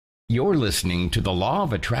You're listening to the Law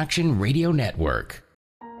of Attraction Radio Network.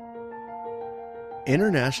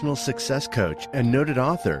 International success coach and noted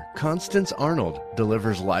author Constance 𝗟𝗏𝗡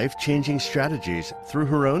delivers life-changing strategies through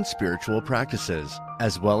her own spiritual practices,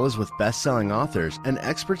 as well as with best-selling authors and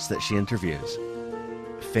experts that she interviews.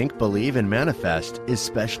 Think, Believe, and Manifest is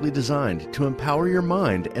specially designed to empower your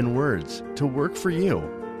mind and words to work for you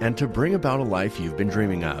and to bring about a life you've been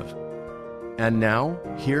dreaming of. And now,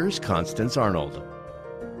 here's Constance 𝗟𝗏𝗡.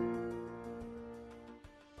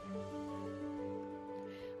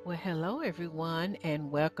 Well, hello everyone,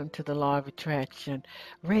 and welcome to the Law of Attraction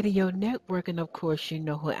Radio Network. And of course, you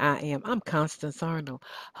know who I am. I'm Constance 𝗟𝗏𝗡,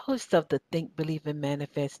 host of the Think, Believe, and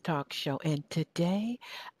Manifest talk show. And today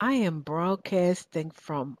I am broadcasting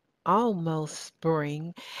from almost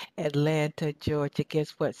spring, Atlanta, Georgia.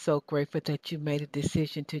 Guess what? So grateful that you made a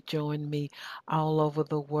decision to join me all over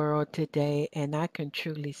the world today. And I can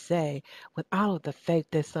truly say, with all of the faith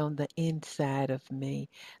that's on the inside of me,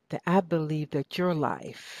 that I believe that your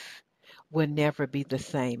life will never be the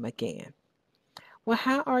same again. Well,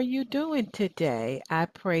 how are you doing today? I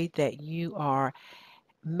pray that you are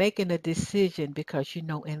making a decision, because you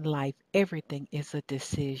know in life everything is a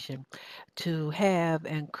decision, to have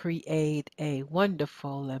and create a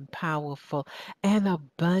wonderful and powerful and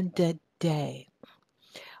abundant day.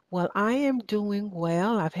 Well, I am doing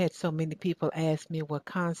well. I've had so many people ask me, well,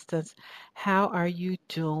 Constance, how are you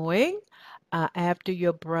doing after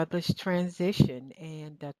your brother's transition?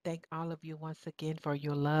 And thank all of you once again for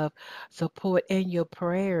your love, support, and your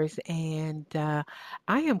prayers. And I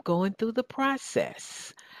am going through the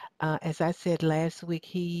process. As I said last week,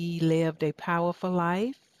 he lived a powerful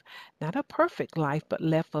life. Not a perfect life, but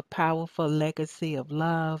left a powerful legacy of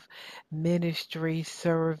love, ministry,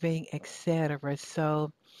 serving, etc.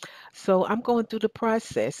 So I'm going through the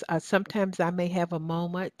process. Sometimes I may have a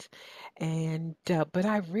moment, and but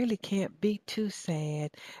I really can't be too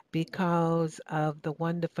sad because of the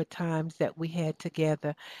wonderful times that we had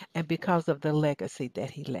together and because of the legacy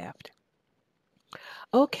that he left.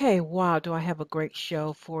 Okay, wow, do I have a great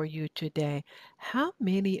show for you today? How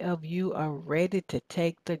many of you are ready to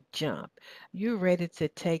take the jump? You're ready to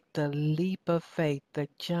take the leap of faith, the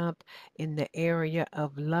jump in the area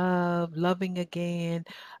of love, loving again,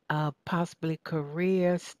 possibly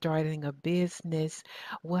career, starting a business.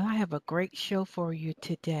 Well, I have a great show for you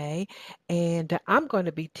today, and I'm going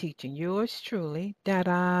to be teaching yours truly that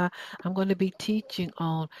I'm going to be teaching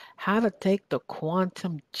on how to take the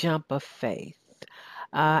quantum jump of faith.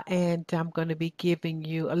 And I'm going to be giving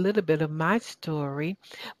you a little bit of my story.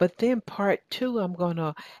 But then part two, I'm going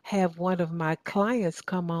to have one of my clients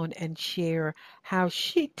come on and share how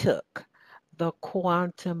she took the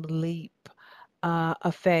quantum leap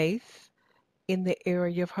of faith in the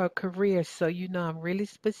area of her career. So, you know, I'm really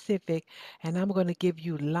specific, and I'm going to give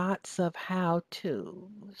you lots of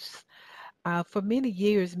how-tos. For many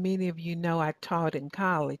years, many of you know I taught in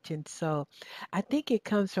college, and so I think it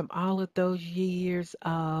comes from all of those years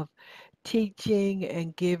of teaching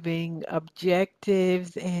and giving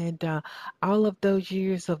objectives, and all of those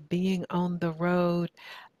years of being on the road,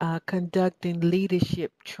 conducting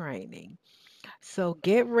leadership training. So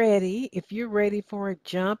get ready. If you're ready for a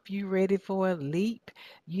jump, you're ready for a leap,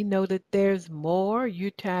 you know that there's more. You're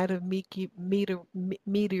tired of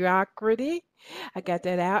mediocrity. I got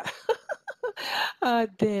that out.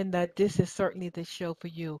 Then this is certainly the show for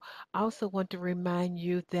you. I also want to remind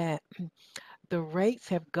you that the rates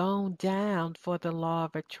have gone down for the Law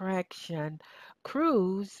of Attraction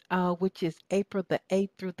cruise, which is April the 8th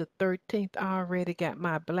through the 13th. I already got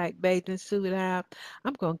my black bathing suit out.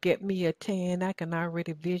 I'm going to get me a tan. I can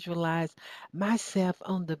already visualize myself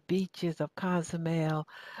on the beaches of Cozumel.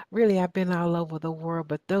 Really, I've been all over the world,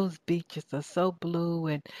 but those beaches are so blue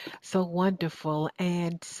and so wonderful.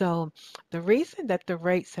 And so the reason that the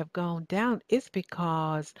rates have gone down is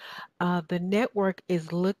because the network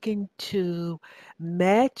is looking to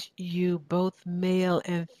match you, both male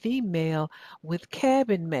and female, with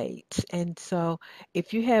cabin mates. And so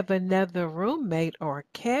if you have another roommate or a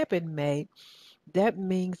cabin mate, that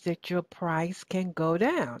means that your price can go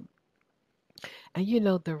down. And you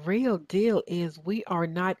know, the real deal is we are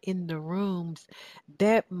not in the rooms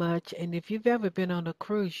that much. And if you've ever been on a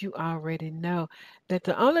cruise, you already know that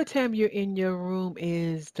the only time you're in your room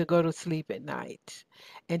is to go to sleep at night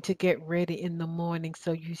and to get ready in the morning.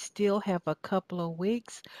 So you still have a couple of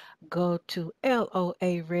weeks. Go to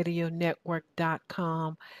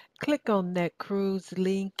LOARadionetwork.com. Click on that cruise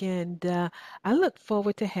link, and I look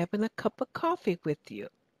forward to having a cup of coffee with you.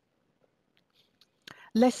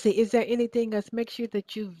 Let's see, is there anything else? Make sure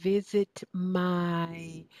that you visit my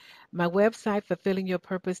website,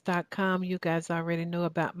 fulfillingyourpurpose.com. You guys already know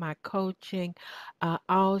about my coaching.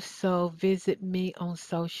 Also visit me on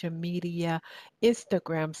social media,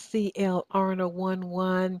 Instagram, CL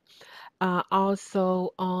Arnold11.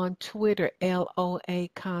 Also on Twitter, LOA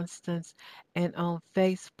Constance, and on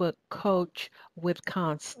Facebook, Coach with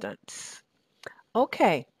Constance.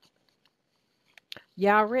 Okay,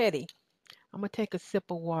 y'all ready? I'm gonna take a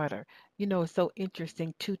sip of water. You know, it's so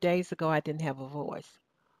interesting. 2 days ago, I didn't have a voice.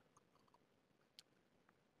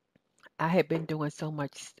 I had been doing so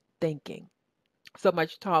much thinking, so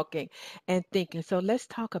much talking and thinking. So let's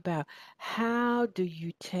talk about how do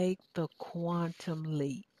you take the quantum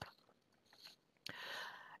leap?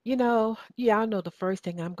 Y'all know the first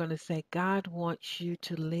thing I'm going to say, God wants you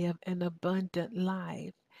to live an abundant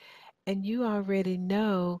life. And you already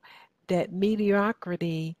know that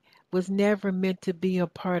mediocrity was never meant to be a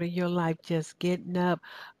part of your life. Just getting up,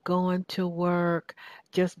 going to work,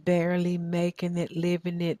 just barely making it,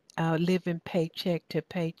 living paycheck to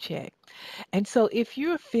paycheck. And so if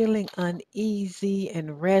you're feeling uneasy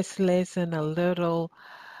and restless and a little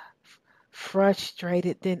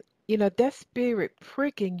frustrated, then that spirit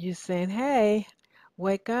pricking you saying, "Hey,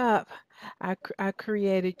 wake up. I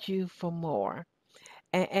created you for more."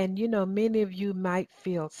 And many of you might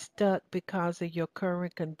feel stuck because of your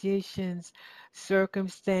current conditions,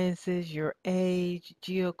 circumstances, your age,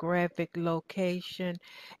 geographic location.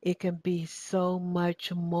 It can be so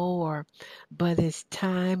much more, but it's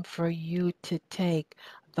time for you to take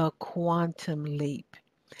the quantum leap.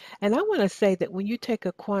 And I want to say that when you take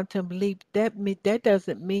a quantum leap, that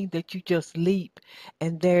doesn't mean that you just leap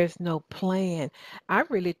and there's no plan. I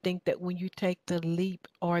really think that when you take the leap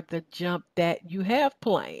or the jump that you have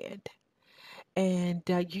planned and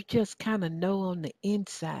you just kind of know on the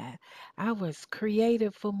inside, I was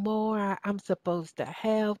created for more. I'm supposed to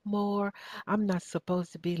have more. I'm not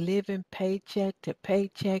supposed to be living paycheck to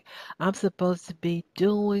paycheck. I'm supposed to be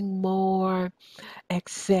doing more,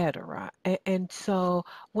 etc. And so,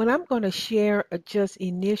 what I'm going to share just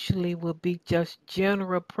initially will be just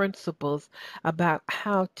general principles about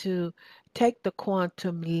how to take the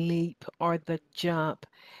quantum leap or the jump.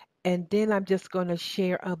 And then I'm just going to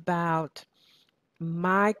share about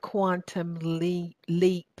my quantum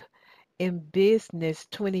leap in business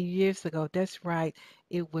 20 years ago. That's right.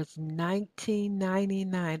 It was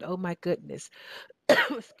 1999. Oh my goodness.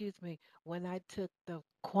 Excuse me, when I took the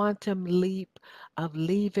quantum leap of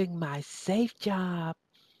leaving my safe job,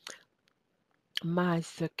 my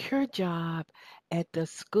secure job at the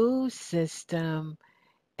school system,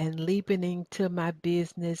 and leaping into my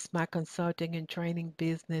business, my consulting and training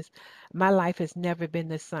business, my life has never been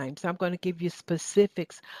the same. So I'm going to give you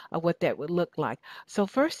specifics of what that would look like. So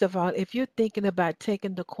first of all, if you're thinking about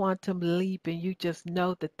taking the quantum leap and you just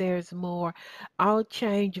know that there's more, all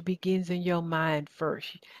change begins in your mind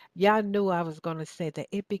first. Y'all knew I was going to say that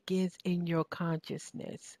it begins in your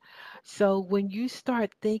consciousness. So when you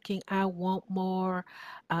start thinking, I want more,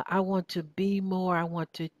 I want to be more, I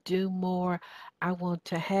want to do more, I want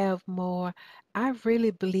to have more. I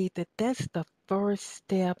really believe that that's the first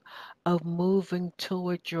step of moving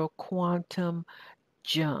towards your quantum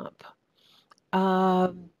jump.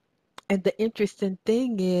 Um, and the interesting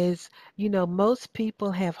thing is, most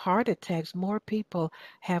people have heart attacks. More people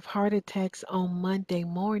have heart attacks on Monday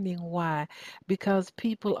morning. Why? Because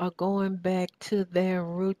people are going back to their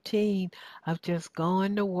routine of just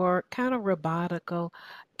going to work, kind of robotical,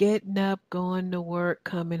 getting up, going to work,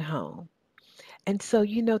 coming home. And so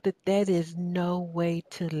you know that that is no way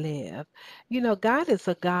to live. God is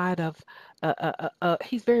a God of,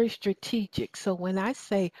 He's very strategic. So when I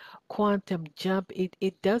say quantum jump,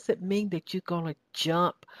 it doesn't mean that you're going to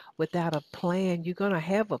jump without a plan. You're going to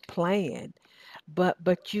have a plan,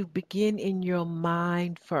 but you begin in your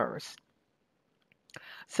mind first.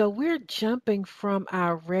 So we're jumping from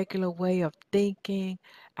our regular way of thinking,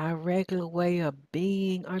 our regular way of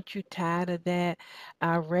being. Aren't you tired of that?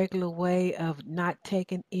 Our regular way of not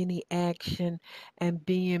taking any action and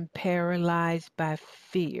being paralyzed by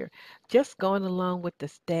fear. Just going along with the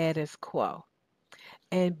status quo.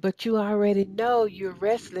 But you already know you're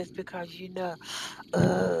restless because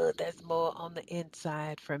there's more on the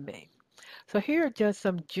inside for me. So here are just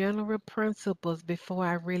some general principles before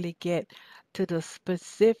I really get to the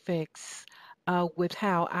specifics with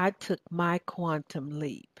how I took my quantum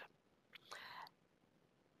leap.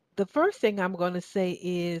 The first thing I'm going to say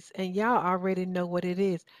is, and y'all already know what it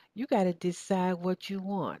is, you got to decide what you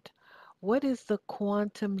want. What is the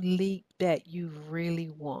quantum leap that you really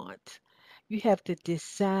want? You have to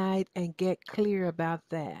decide and get clear about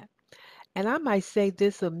that. And I might say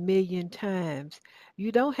this a million times.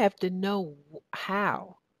 You don't have to know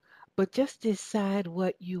how, but just decide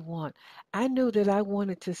what you want. I knew that I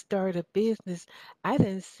wanted to start a business. I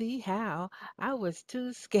didn't see how. I was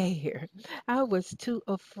too scared. I was too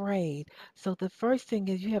afraid. So the first thing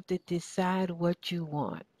is you have to decide what you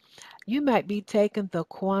want. You might be taking the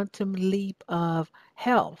quantum leap of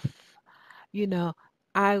health. You know,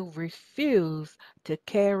 I refuse to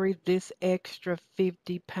carry this extra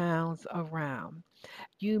 50 pounds around.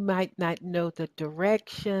 You might not know the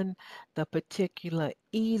direction, the particular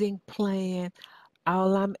eating plan.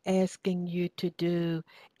 All I'm asking you to do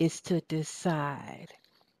is to decide.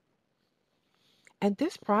 And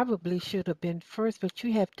this probably should have been first, but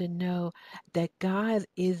you have to know that God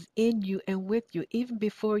is in you and with you. Even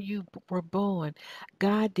before you were born,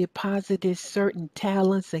 God deposited certain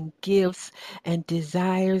talents and gifts and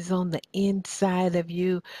desires on the inside of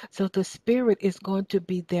you. So the Spirit is going to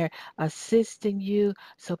be there assisting you,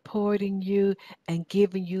 supporting you, and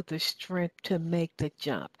giving you the strength to make the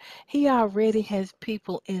jump. He already has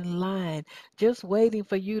people in line just waiting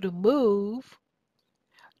for you to move,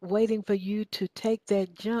 waiting for you to take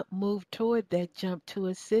that jump, move toward that jump to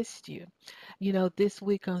assist you. You know, this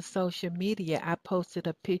week on social media, I posted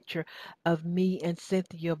a picture of me and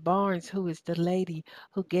Cynthia Barnes, who is the lady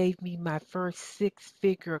who gave me my first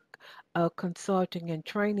six-figure consulting and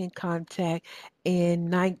training contact in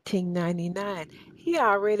 1999. He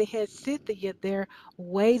already had Cynthia there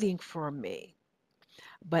waiting for me,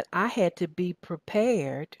 but I had to be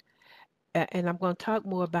prepared, and I'm going to talk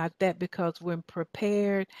more about that because when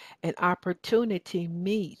prepared and opportunity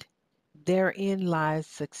meet, therein lies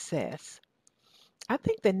success. I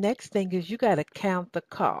think the next thing is you got to count the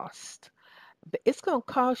cost. It's going to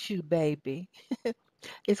cost you, baby.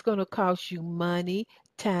 It's going to cost you money,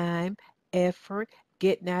 time, effort,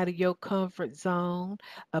 getting out of your comfort zone,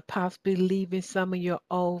 possibly leaving some of your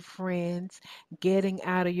old friends, getting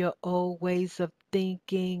out of your old ways of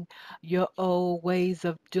thinking, your old ways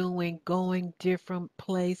of doing, going different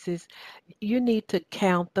places. You need to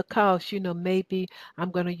count the cost. Maybe I'm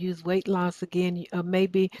going to use weight loss again. Or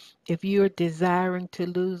maybe if you're desiring to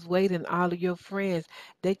lose weight and all of your friends,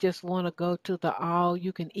 they just want to go to the all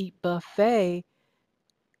you can eat buffet,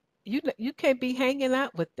 you can't be hanging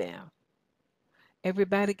out with them.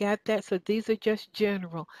 Everybody got that? So these are just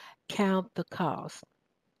general. Count the cost.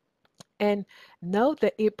 And know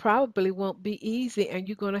that it probably won't be easy and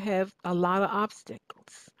you're going to have a lot of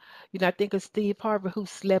obstacles. I think of Steve Harvey who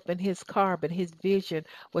slept in his car, but his vision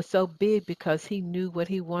was so big because he knew what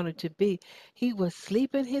he wanted to be. He would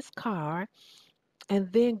sleep in his car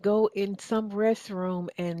and then go in some restroom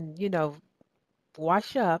and,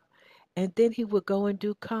 wash up, and then he would go and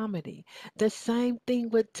do comedy. The same thing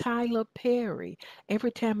with Tyler Perry.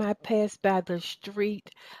 Every time I pass by the street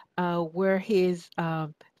where his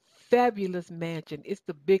fabulous mansion, it's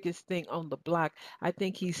the biggest thing on the block. I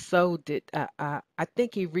think he sold it. I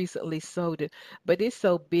think he recently sold it, but it's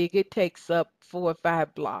so big it takes up 4 or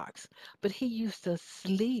 5 blocks. But he used to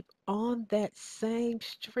sleep on that same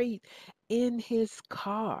street in his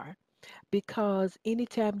car because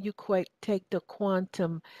anytime you quite take the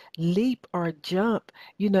quantum leap or jump,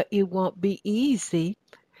 it won't be easy.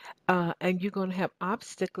 And you're going to have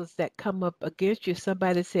obstacles that come up against you.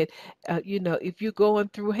 Somebody said, if you're going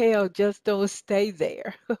through hell, just don't stay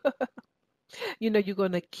there. You're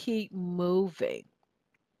going to keep moving.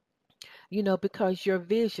 Because your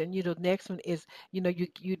vision, next one is,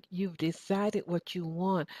 you've decided what you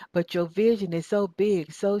want, but your vision is so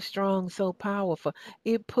big, so strong, so powerful.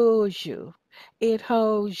 It pulls you, it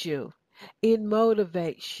holds you, it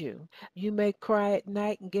motivates you. You may cry at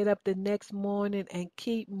night and get up the next morning and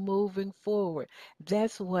keep moving forward.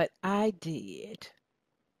 That's what I did.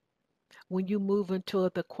 When you move into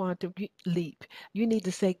the quantum leap, you need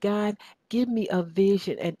to say, God, give me a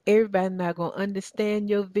vision. And everybody not going to understand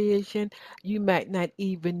your vision. You might not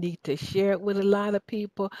even need to share it with a lot of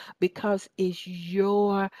people because it's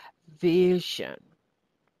your vision.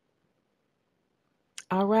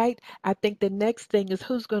 All right. I think the next thing is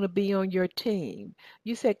who's going to be on your team.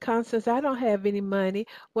 You said, Constance, I don't have any money.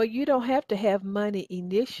 Well, you don't have to have money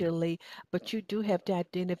initially, but you do have to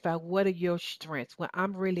identify what are your strengths. Well,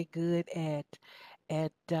 I'm really good at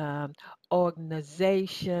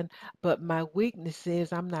organization, but my weakness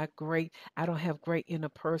is I'm not great. I don't have great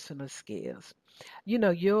interpersonal skills.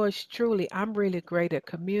 Yours truly, I'm really great at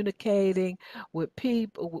communicating with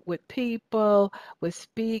people, with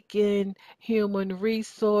speaking, human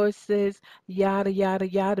resources, yada yada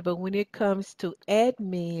yada. But when it comes to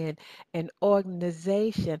admin and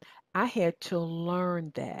organization, I had to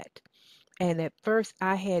learn that. And at first,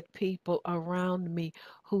 I had people around me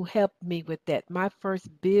who helped me with that. My first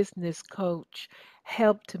business coach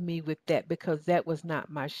helped me with that because that was not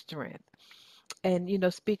my strength.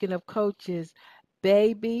 And, speaking of coaches,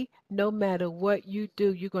 baby, no matter what you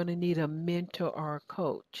do, you're going to need a mentor or a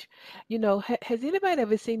coach. Has anybody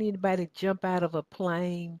ever seen anybody jump out of a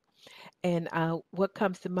plane? And what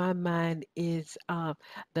comes to my mind is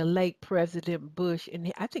the late President Bush.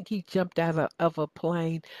 And I think he jumped out of a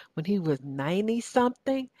plane when he was 90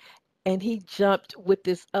 something, and he jumped with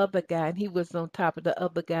this other guy, and he was on top of the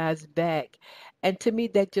other guy's back. And to me,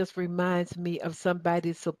 that just reminds me of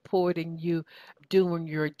somebody supporting you during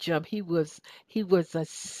your jump. He was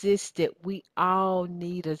assisted. We all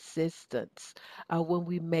need assistance when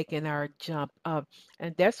we making our jump.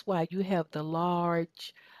 And that's why you have the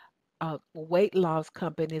large weight loss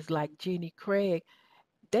companies like Jenny Craig.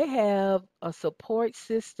 They have a support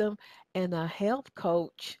system and a health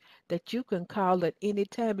coach that you can call at any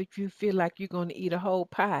time if you feel like you're going to eat a whole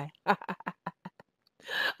pie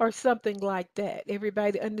or something like that.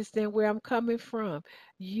 Everybody understand where I'm coming from.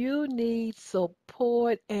 You need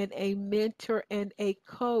support and a mentor and a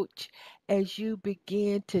coach as you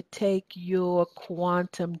begin to take your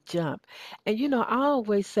quantum jump. And I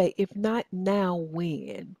always say, if not now,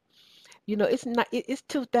 when? It's not, it's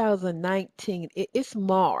 2019. It's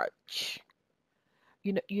March.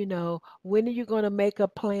 When are you going to make a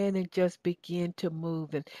plan and just begin to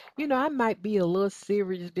move? And, I might be a little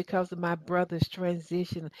serious because of my brother's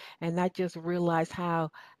transition, and I just realize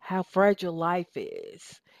how fragile life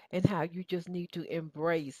is and how you just need to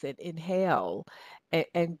embrace and inhale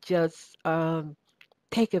and just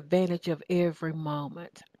take advantage of every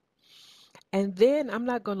moment. And then I'm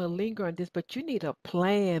not going to linger on this, but you need a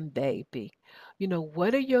plan, baby.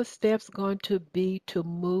 What are your steps going to be to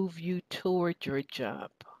move you toward your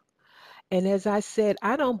jump? And as I said,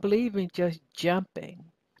 I don't believe in just jumping.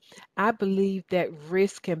 I believe that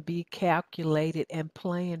risk can be calculated and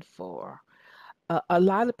planned for. A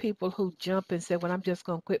lot of people who jump and say, well, I'm just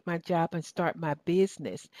going to quit my job and start my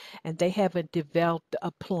business, and they haven't developed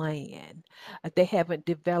a plan. They haven't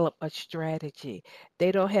developed a strategy.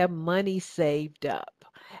 They don't have money saved up,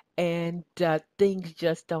 and things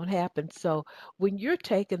just don't happen. So when you're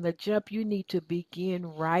taking the jump, you need to begin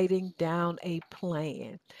writing down a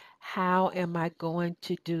plan. How am I going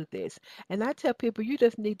to do this? And I tell people, you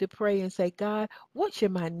just need to pray and say, God, what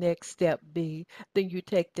should my next step be? Then you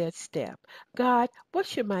take that step. God, what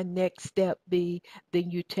should my next step be?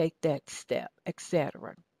 Then you take that step,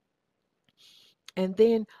 etc. And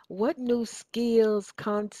then what new skills,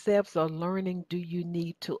 concepts, or learning do you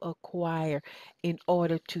need to acquire in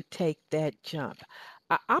order to take that jump?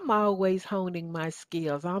 I'm always honing my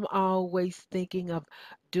skills. I'm always thinking of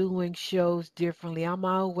doing shows differently. I'm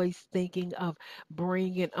always thinking of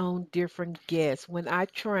bringing on different guests. When I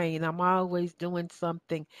train, I'm always doing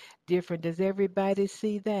something different. Does everybody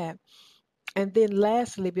see that? And then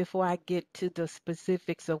lastly, before I get to the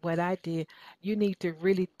specifics of what I did, you need to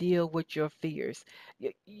really deal with your fears.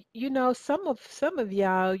 Some of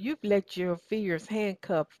y'all, you've let your fears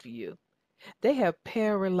handcuff you. They have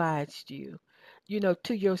paralyzed you,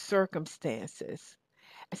 to your circumstances.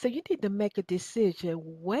 So you need to make a decision.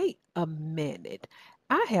 Wait a minute.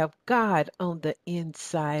 I have God on the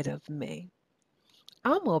inside of me.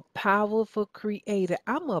 I'm a powerful creator.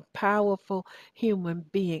 I'm a powerful human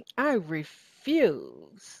being. I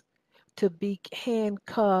refuse to be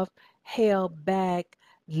handcuffed, held back,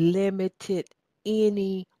 limited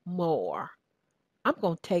anymore. I'm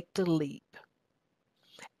going to take the leap.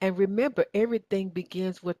 And remember, everything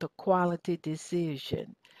begins with a quality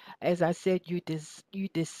decision. As I said, you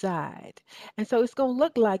decide. And so it's going to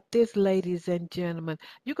look like this, ladies and gentlemen.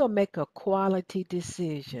 You're going to make a quality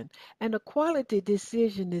decision. And a quality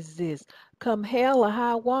decision is this: come hell or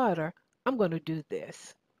high water, I'm going to do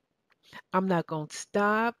this. I'm not going to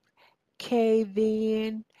stop, cave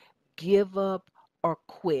in, give up, or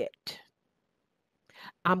quit.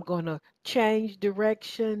 I'm going to change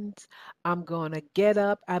directions. I'm going to get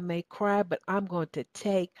up. I may cry, but I'm going to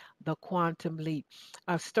take the quantum leap.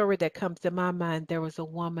 A story that comes to my mind, there was a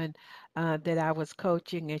woman that I was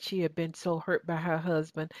coaching, and she had been so hurt by her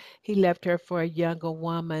husband. He left her for a younger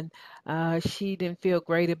woman. She didn't feel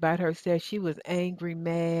great about herself. She was angry,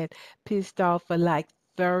 mad, pissed off for like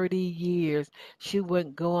 30 years. She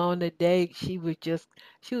wouldn't go on a date. She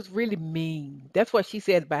was really mean. That's what she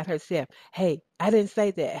said about herself. Hey, I didn't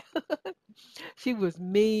say that. She was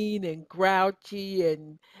mean and grouchy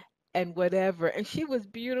and whatever. And she was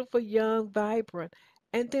beautiful, young, vibrant.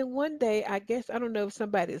 And then one day, I guess, I don't know if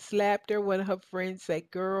somebody slapped her, one of her friends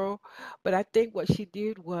said, girl, but I think what she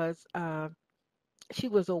did was she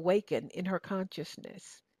was awakened in her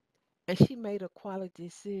consciousness. and she made a quality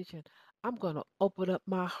decision. I'm going to open up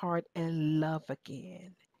my heart and love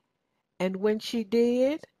again. And when she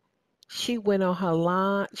did, she went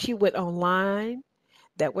online.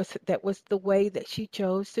 That was the way that she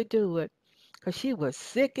chose to do it because she was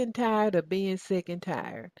sick and tired of being sick and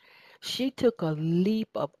tired. She took a leap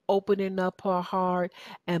of opening up her heart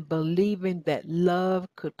and believing that love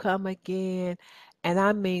could come again. And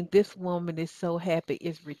I mean, this woman is so happy,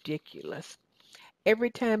 it's ridiculous.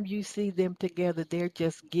 Every time you see them together, they're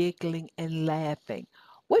just giggling and laughing.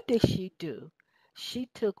 What did she do? She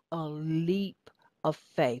took a leap of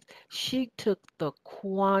faith. She took the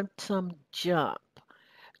quantum jump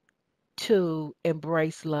to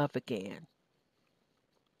embrace love again.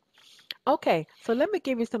 Okay, so let me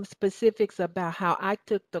give you some specifics about how I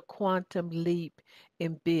took the quantum leap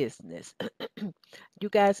in business. You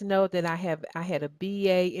guys know that I had a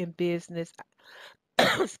BA in business,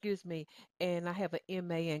 excuse me, and I have an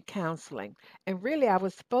MA in counseling. And really I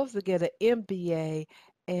was supposed to get an MBA,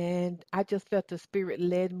 and I just felt the spirit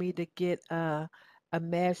led me to get a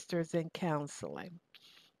master's in counseling.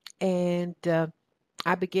 And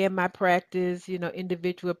I began my practice,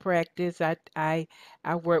 individual practice. I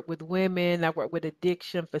work with women. I work with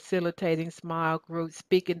addiction, facilitating small groups,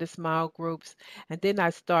 speaking to small groups, and then I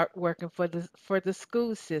start working for the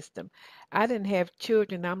school system. I didn't have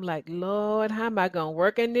children. I'm like, Lord, how am I gonna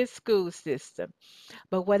work in this school system?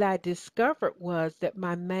 But what I discovered was that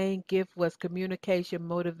my main gift was communication,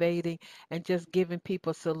 motivating, and just giving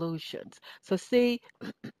people solutions. So see,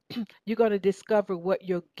 you're going to discover what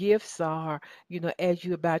your gifts are, as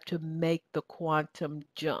you're about to make the quantum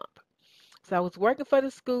jump. So I was working for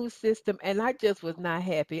the school system and I just was not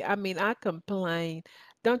happy. I mean, I complained.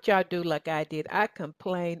 Don't y'all do like I did. I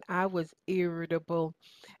complained. I was irritable,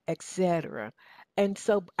 etc. And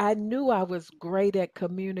so I knew I was great at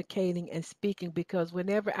communicating and speaking because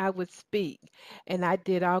whenever I would speak, and I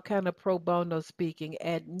did all kind of pro bono speaking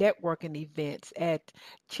at networking events, at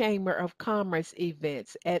Chamber of Commerce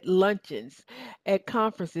events, at luncheons, at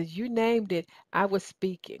conferences, you named it, I was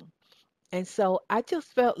speaking. And so I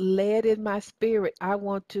just felt led in my spirit. I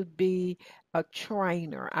want to be a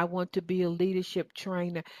trainer. I want to be a leadership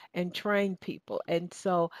trainer and train people. And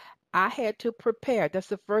so I had to prepare. That's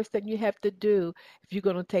the first thing you have to do if you're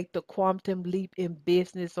going to take the quantum leap in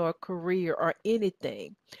business or career or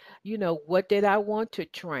anything. What did I want to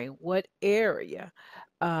train? What area?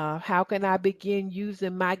 How can I begin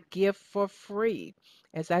using my gift for free?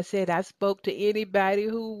 As I said, I spoke to anybody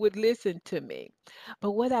who would listen to me.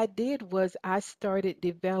 But what I did was I started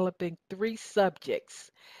developing three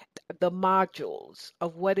subjects, the modules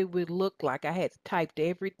of what it would look like. I had typed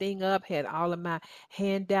everything up, had all of my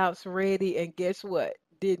handouts ready, and guess what?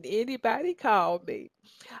 Didn't anybody call me?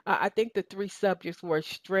 I think the three subjects were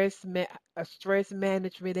stress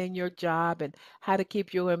management in your job and how to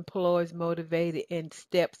keep your employees motivated and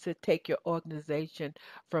steps to take your organization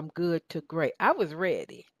from good to great. I was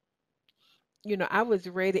ready. I was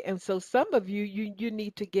ready. And so some of you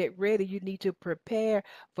need to get ready. You need to prepare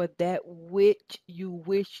for that which you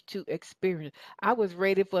wish to experience. I was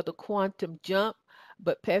ready for the quantum jump,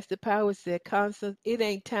 but Pastor Power said, Constance, it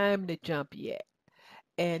ain't time to jump yet.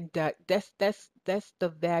 And that's the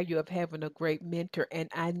value of having a great mentor. And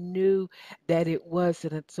I knew that it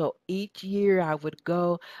wasn't. And so each year I would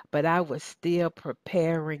go, but I was still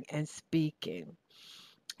preparing and speaking.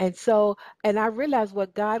 And so, and I realized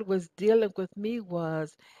what God was dealing with me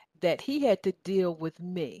was that He had to deal with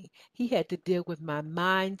me. He had to deal with my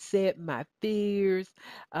mindset, my fears,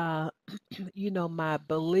 uh, my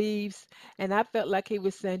beliefs. And I felt like He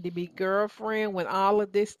was saying to me, girlfriend, when all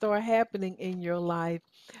of this start happening in your life,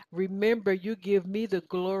 remember you give me the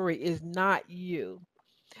glory, is not you.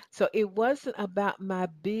 So it wasn't about my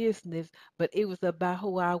business, but it was about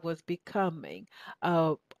who I was becoming.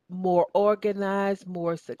 Uh, More organized,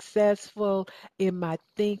 more successful in my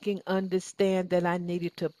thinking, understand that I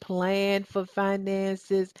needed to plan for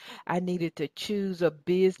finances. I needed to choose a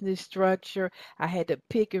business structure. I had to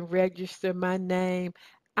pick and register my name.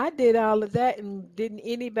 I did all of that and didn't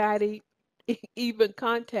anybody even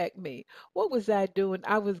contact me. What was I doing?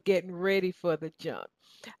 I was getting ready for the jump.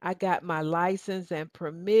 I got my license and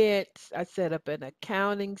permits. I set up an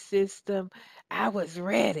accounting system. I was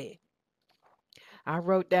ready. I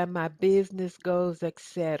wrote down my business goals,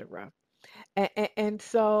 etc. And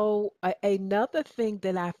so another thing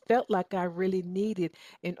that I felt like I really needed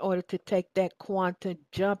in order to take that quantum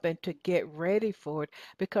jump and to get ready for it,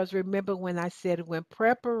 because remember when I said when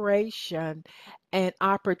preparation and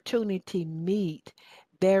opportunity meet,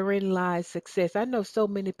 therein lies success. I know so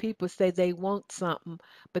many people say they want something,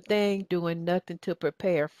 but they ain't doing nothing to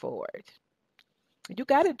prepare for it. You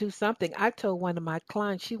got to do something. I told one of my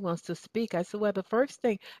clients she wants to speak. I said, well, the first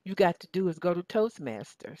thing you got to do is go to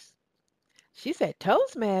Toastmasters. She said,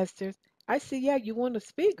 Toastmasters? I said, yeah, you want to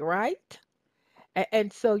speak, right?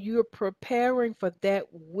 And so you're preparing for that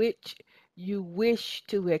which you wish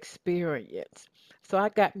to experience. So I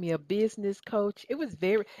got me a business coach. It was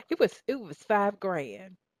 5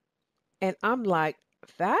 grand. And I'm like,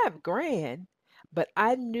 5 grand? But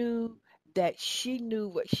I knew that she knew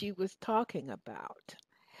what she was talking about.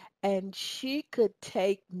 And she could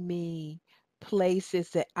take me places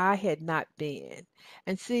that I had not been.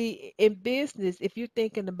 And see, in business, if you're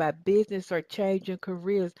thinking about business or changing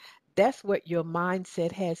careers, that's what your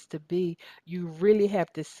mindset has to be. You really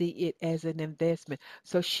have to see it as an investment.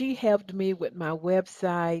 So she helped me with my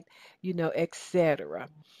website, etc.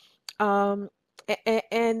 Um,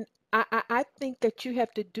 and I think that you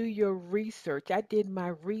have to do your research. I did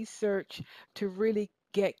my research to really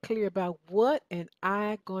get clear about what am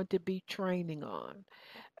I going to be training on.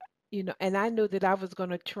 And I knew that I was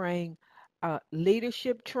going to train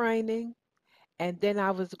leadership training, and then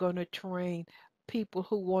I was going to train people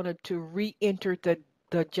who wanted to re-enter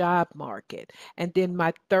the job market. And then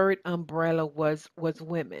my third umbrella was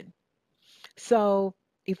women. So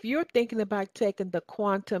if you're thinking about taking the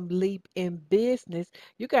quantum leap in business,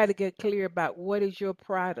 you got to get clear about what is your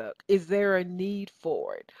product. Is there a need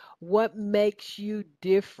for it? What makes you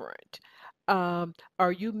different?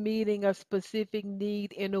 Are you meeting a specific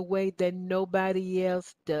need in a way that nobody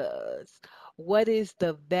else does? What is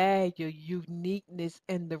the value, uniqueness,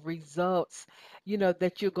 and the results,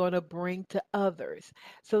 that you're going to bring to others?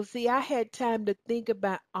 So, see, I had time to think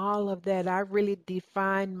about all of that. I really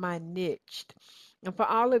defined my niche. And for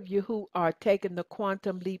all of you who are taking the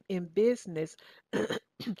quantum leap in business,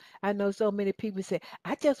 I know so many people say,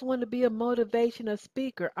 I just want to be a motivational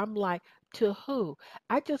speaker. I'm like, to who?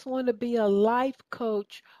 I just want to be a life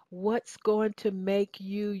coach. What's going to make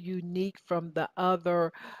you unique from the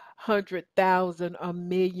other 100,000 or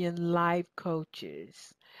million life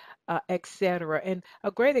coaches, etc.? And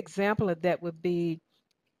a great example of that would be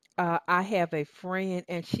I have a friend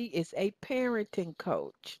and she is a parenting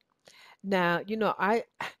coach. Now, I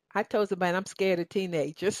told somebody I'm scared of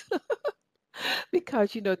teenagers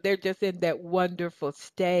because they're just in that wonderful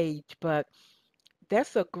stage, but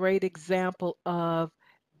that's a great example of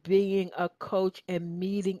being a coach and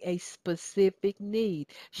meeting a specific need.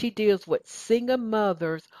 She deals with single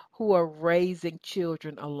mothers who are raising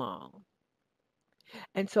children alone.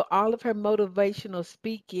 And so all of her motivational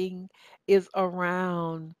speaking is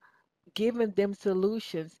around giving them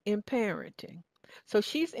solutions in parenting. So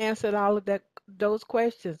she's answered all of those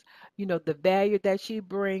questions. The value that she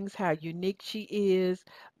brings, how unique she is,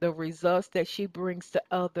 the results that she brings to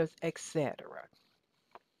others, etc.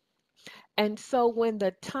 And so when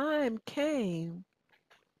the time came,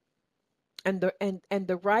 and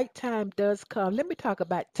the right time does come. Let me talk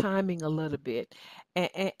about timing a little bit.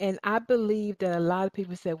 And I believe that a lot of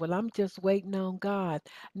people say, well, I'm just waiting on God.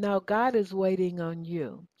 No, God is waiting on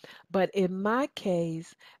you. But in my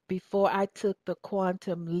case, before I took the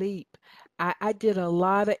quantum leap, I did a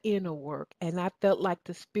lot of inner work, and I felt like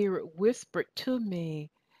the Spirit whispered to me,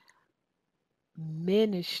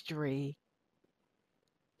 ministry,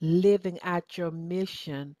 living out your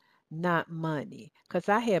mission, not money. Because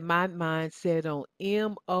I had my mind set on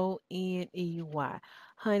Money.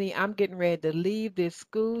 Honey, I'm getting ready to leave this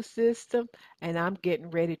school system and I'm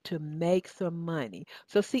getting ready to make some money.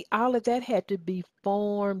 So, see, all of that had to be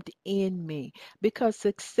formed in me because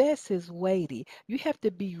success is weighty. You have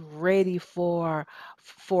to be ready for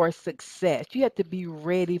success. You have to be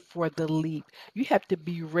ready for the leap. You have to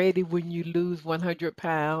be ready when you lose 100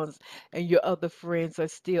 pounds and your other friends are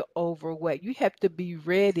still overweight. You have to be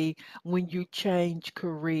ready when you change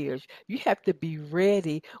careers. You have to be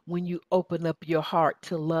ready when you open up your heart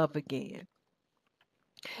to love again.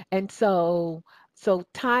 And so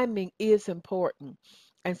timing is important.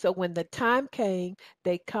 And so when the time came,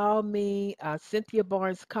 they called me, Cynthia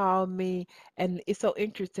Barnes called me, and it's so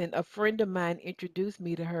interesting. A friend of mine introduced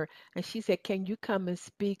me to her, and she said, can you come and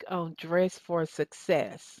speak on Dress for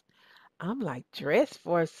Success? I'm like, dress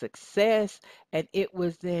for success. And it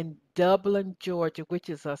was in Dublin, Georgia, which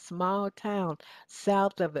is a small town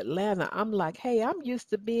south of Atlanta. I'm like, hey, I'm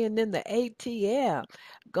used to being in the ATL,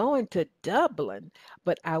 going to Dublin.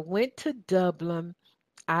 But I went to Dublin.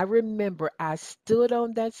 I remember I stood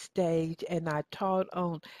on that stage and I taught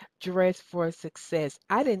on Dress for Success.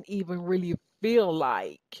 I didn't even really feel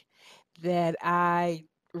like that I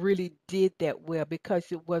really did that well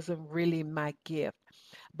because it wasn't really my gift.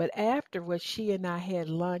 But afterwards, she and I had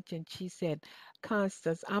lunch, and she said,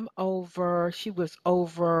 Constance, she was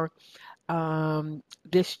over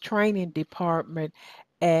this training department,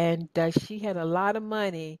 and she had a lot of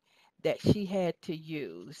money that she had to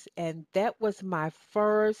use, and that was my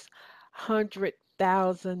first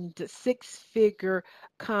 100,000 six-figure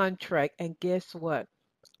contract. And guess what?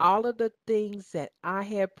 All of the things that I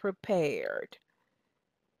had prepared,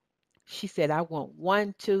 she said, I want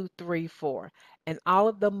one, two, three, four. And all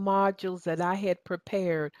of the modules that I had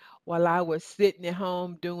prepared while I was sitting at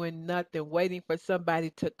home doing nothing, waiting for somebody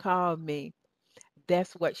to call me,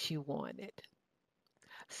 that's what she wanted.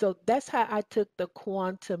 So that's how I took the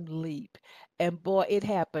quantum leap. And boy, it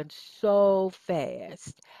happened so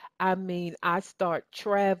fast. I mean, I start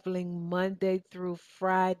traveling Monday through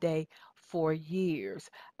Friday for years.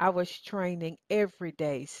 I was training every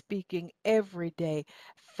day, speaking every day,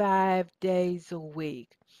 5 days a week,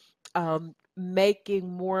 making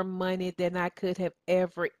more money than I could have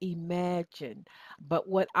ever imagined. But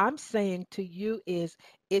what I'm saying to you is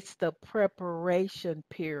it's the preparation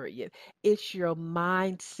period. It's your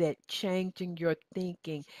mindset, changing your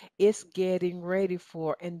thinking. It's getting ready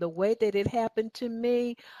for. And the way that it happened to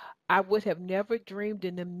me, I would have never dreamed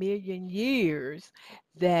in a million years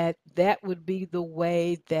that that would be the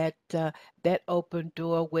way that that open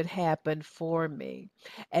door would happen for me.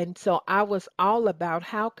 And so I was all about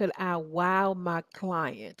how could I wow my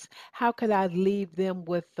clients? How could I leave them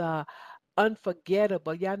with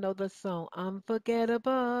unforgettable? Y'all know the song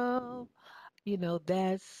Unforgettable.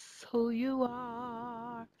 That's who you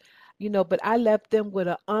are. But I left them with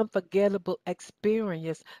an unforgettable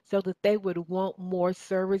experience so that they would want more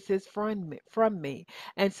services from me.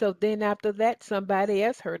 And so then after that, somebody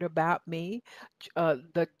else heard about me,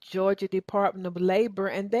 the Georgia Department of Labor,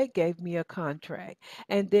 and they gave me a contract.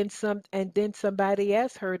 And then somebody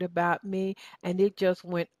else heard about me, and it just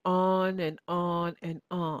went on and on and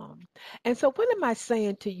on. And so what am I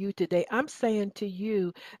saying to you today? I'm saying to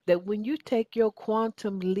you that when you take your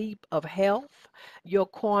quantum leap of health, your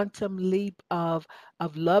quantum leap of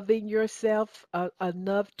loving yourself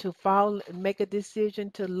enough to fall and make a decision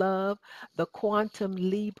to love, the quantum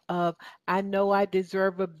leap of I know I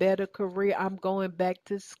deserve a better career, I'm going back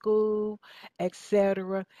to school,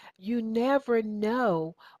 etc. You never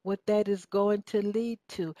know what that is going to lead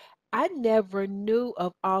to. I never knew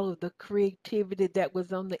of all of the creativity that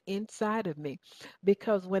was on the inside of me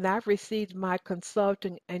because when I received my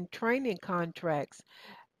consulting and training contracts,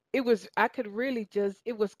 I could really just,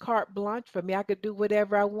 it was carte blanche for me. I could do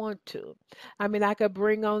whatever I want to. I mean, I could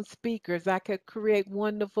bring on speakers, I could create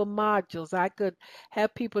wonderful modules, I could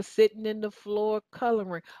have people sitting in the floor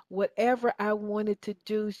coloring, whatever I wanted to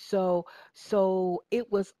do. So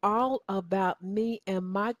it was all about me, and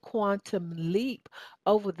my quantum leap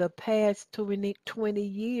over the past 20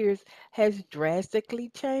 years has drastically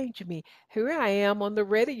changed me. Here I am on the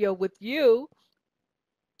radio with you,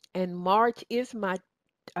 and March is my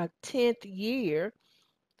 10th year.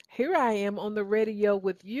 Here I am on the radio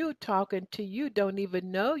with you, talking to you, don't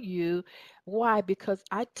even know you. Why? Because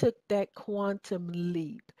I took that quantum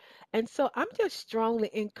leap. And so I'm just strongly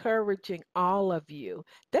encouraging all of you.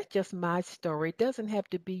 That's just my story. It doesn't have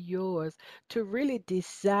to be yours to really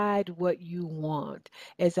decide what you want.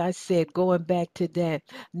 As I said, going back to that,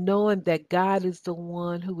 knowing that God is the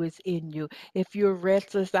one who is in you. If you're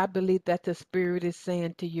restless, I believe that the Spirit is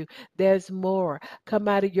saying to you, there's more. Come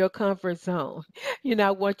out of your comfort zone.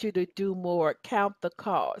 I want you to do more, count the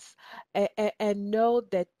cost, and know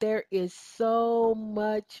that there is so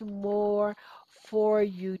much more for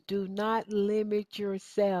you. Do not limit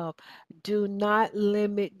yourself. Do not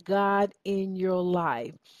limit God in your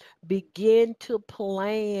life. Begin to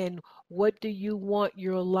plan. What do you want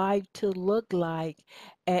your life to look like?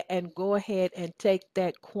 And go ahead and take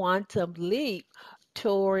that quantum leap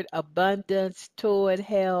toward abundance, toward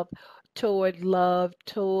health, toward love,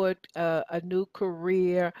 toward a new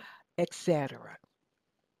career, etc.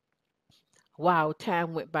 Wow,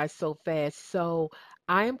 time went by so fast. So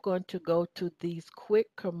I am going to go to these quick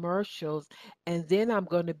commercials, and then I'm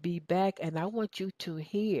going to be back, and I want you to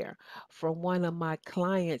hear from one of my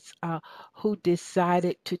clients who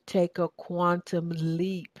decided to take a quantum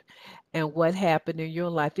leap and what happened in your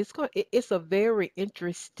life. It's a very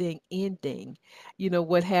interesting ending.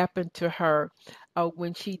 What happened to her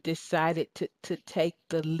when she decided to take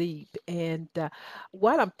the leap. And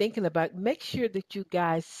what I'm thinking about, make sure that you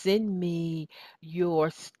guys send me your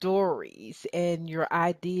stories and your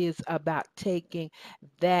ideas about taking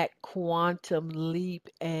that quantum leap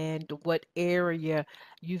and what area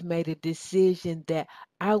you've made a decision that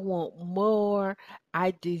I want more,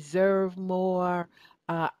 I deserve more.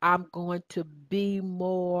 I'm going to be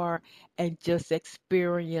more and just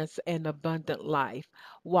experience an abundant life.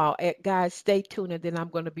 Wow, guys, stay tuned, and then I'm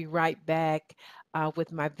going to be right back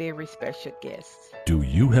with my very special guests. Do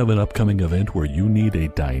you have an upcoming event where you need a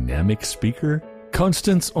dynamic speaker?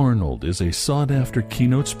 Constance Arnold is a sought-after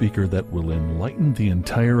keynote speaker that will enlighten the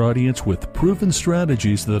entire audience with proven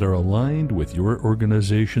strategies that are aligned with your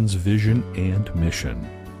organization's vision and mission.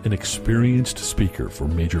 An experienced speaker for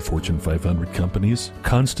major Fortune 500 companies,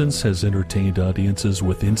 Constance has entertained audiences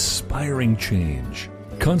with inspiring change.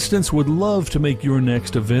 Constance would love to make your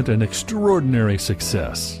next event an extraordinary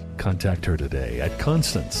success. Contact her today at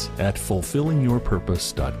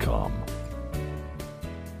constance@fulfillingyourpurpose.com.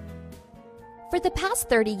 For the past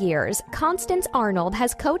 30 years, Constance Arnold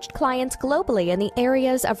has coached clients globally in the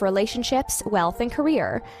areas of relationships, wealth, and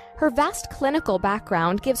career. Her vast clinical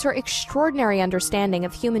background gives her extraordinary understanding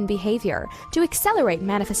of human behavior to accelerate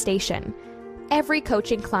manifestation. Every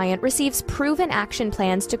coaching client receives proven action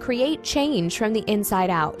plans to create change from the inside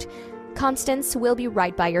out. Constance will be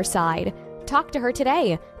right by your side. Talk to her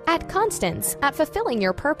today at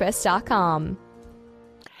constance@fulfillingyourpurpose.com.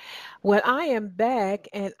 Well, I am back,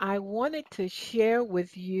 and I wanted to share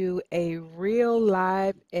with you a real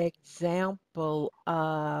live example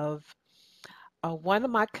of one of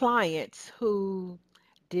my clients who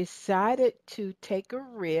decided to take a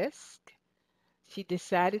risk. She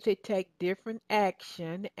decided to take different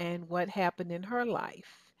action and what happened in her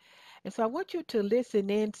life. And so I want you to listen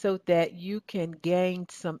in so that you can gain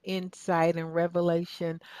some insight and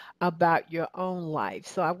revelation about your own life.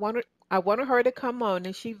 So I wanted her to come on,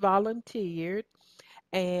 and she volunteered.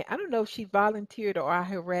 And I don't know if she volunteered or I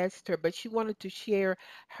harassed her, but she wanted to share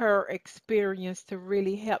her experience to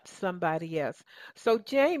really help somebody else. So,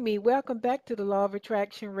 Jamie, welcome back to the Law of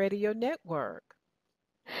Attraction Radio Network.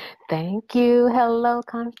 Thank you. Hello,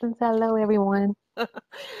 Constance. Hello, everyone.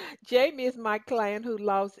 Jamie is my client who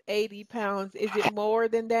lost 80 pounds. Is it more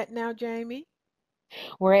than that now, Jamie?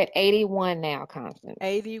 We're at 81 now, Constance,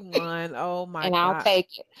 81. Oh my and I'll God. take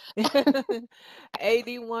it.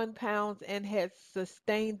 81 pounds and has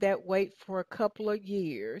sustained that weight for a couple of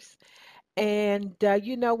years. And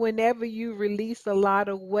whenever you release a lot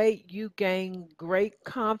of weight, you gain great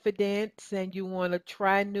confidence and you want to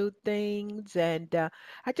try new things. And I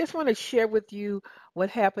just want to share with you what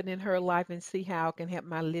happened in her life and see how I can help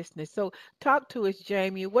my listeners. So, talk to us,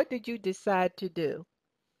 Jamie. What did you decide to do?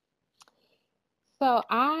 So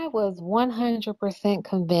I was 100%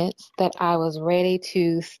 convinced that I was ready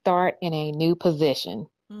to start in a new position.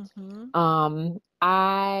 Mm-hmm.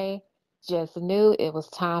 I just knew it was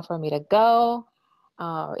time for me to go.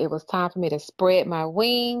 It was time for me to spread my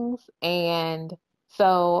wings. And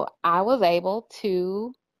so I was able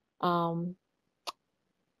to um,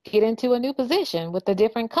 get into a new position with a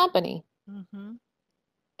different company. Mm-hmm.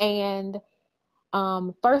 And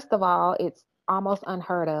first of all, it's almost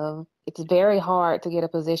unheard of. It's very hard to get a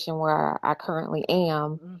position where I currently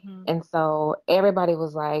am. Mm-hmm. And so everybody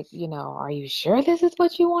was like, are you sure this is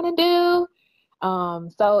what you want to do?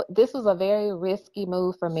 So this was a very risky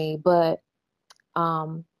move for me, but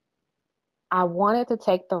I wanted to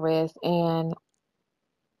take the risk. And,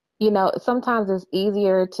 sometimes it's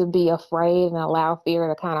easier to be afraid and allow fear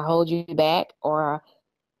to kind of hold you back or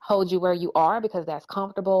hold you where you are because that's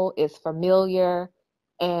comfortable, it's familiar,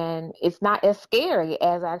 and it's not as scary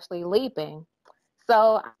as actually leaping.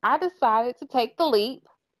 So I decided to take the leap.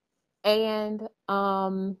 And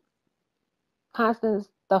Constance,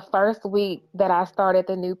 the first week that I started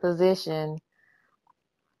the new position,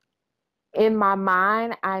 in my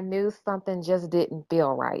mind, I knew something just didn't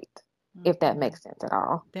feel right, if that Mm-hmm. makes sense at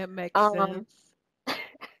all. That makes Um, sense.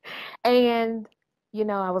 and,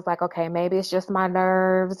 I was like, okay, maybe it's just my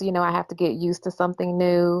nerves. I have to get used to something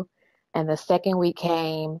new. And the second week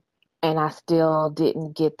came, and I still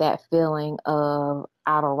didn't get that feeling of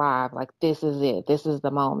I've arrived. Like, this is it. This is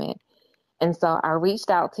the moment. And so I reached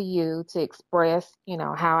out to you to express,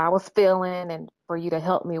 how I was feeling and for you to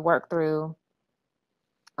help me work through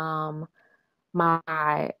um, my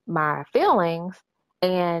feelings.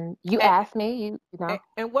 And you And, asked me,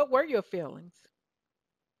 and what were your feelings?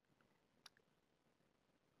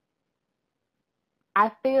 I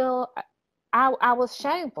feel I was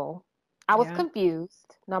shameful. I was Yeah.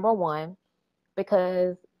 confused, number one,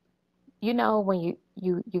 because when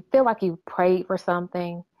you feel like you prayed for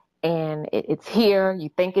something and it's here, you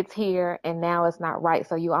think it's here, and now it's not right.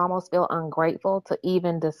 So you almost feel ungrateful to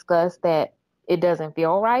even discuss that it doesn't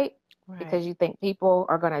feel right because Right. you think people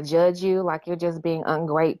are going to judge you like you're just being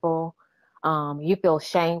ungrateful. You feel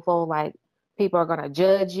shameful, like people are going to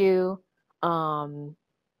judge you.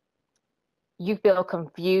 you feel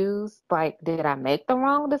confused, like, did I make the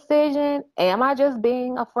wrong decision? Am I just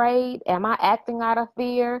being afraid? Am I acting out of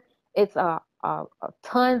fear? It's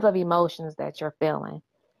tons of emotions that you're feeling.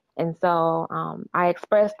 And so I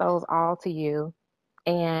express those all to you.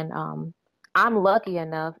 And I'm lucky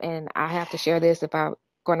enough, and I have to share this if I'm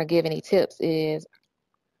going to give any tips, is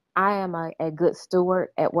I am a good steward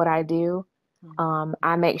at what I do.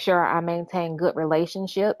 I make sure I maintain good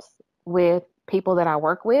relationships with people that I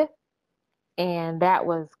work with. And that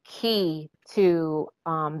was key to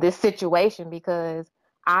this situation, because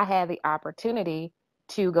I had the opportunity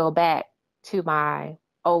to go back to my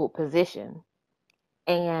old position.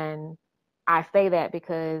 And I say that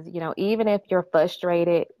because, you know, even if you're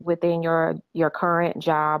frustrated within your current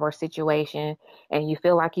job or situation and you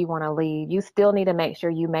feel like you want to leave, you still need to make sure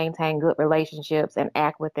you maintain good relationships and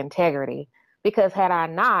act with integrity. Because had I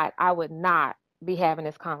not, I would not be having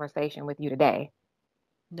this conversation with you today.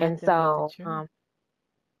 And so,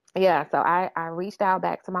 yeah, so I reached out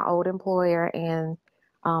back to my old employer, and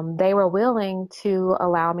they were willing to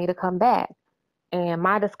allow me to come back. And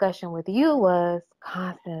my discussion with you was,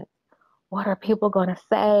 Constance, what are people going to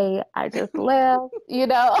say? I just left, you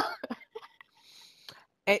know?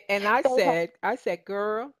 And I said,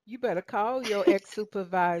 girl, you better call your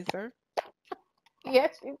ex-supervisor.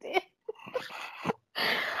 Yes, you did.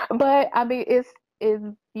 But I mean, it's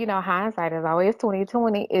you know, hindsight is always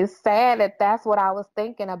 2020. It's sad that that's what I was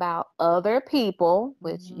thinking about other people,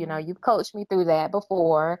 which, you know, you've coached me through that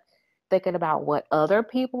before, thinking about what other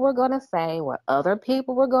people were going to say, what other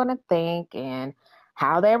people were going to think, and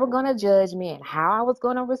how they were going to judge me, and how I was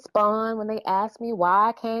going to respond when they asked me why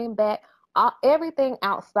I came back. Everything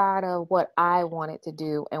outside of what I wanted to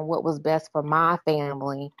do and what was best for my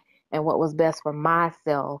family and what was best for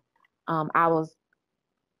myself. I was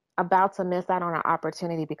about to miss out on an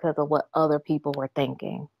opportunity because of what other people were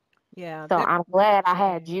thinking. Yeah. So I'm glad I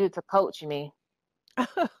had you to coach me.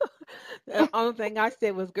 The only thing I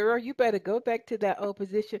said was, girl, you better go back to that old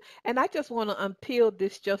position. And I just want to unpeel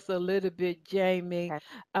this just a little bit, Jamie.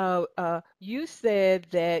 Okay. You said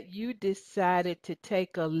that you decided to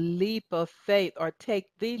take a leap of faith, or take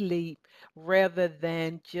the leap, rather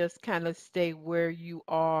than just kind of stay where you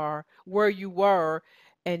were,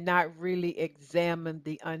 and not really examine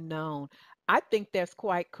the unknown. I think that's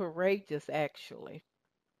quite courageous, actually.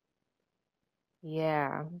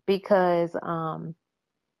 Yeah, because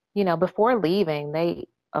you know, before leaving, they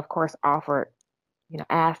of course offered, you know,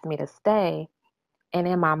 asked me to stay. And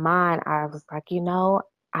in my mind, I was like, you know,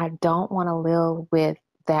 I don't want to live with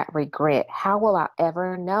that regret. How will I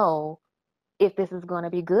ever know if this is going to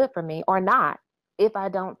be good for me or not if I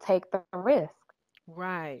don't take the risk?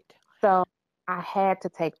 Right. So I had to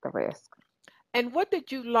take the risk. And what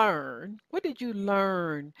did you learn? What did you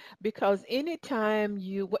learn? Because anytime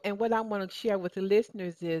and what I want to share with the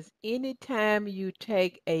listeners is, anytime you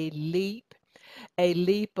take a leap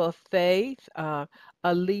of faith, a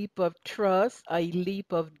leap of trust, a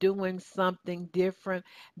leap of doing something different,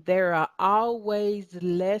 there are always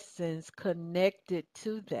lessons connected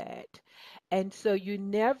to that. And so you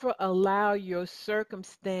never allow your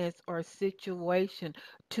circumstance or situation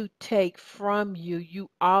to take from you. You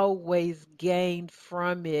always gain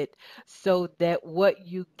from it, so that what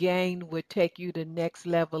you gain would take you to next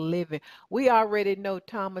level living. We already know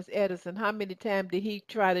Thomas Edison. How many times did he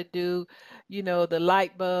try to do, the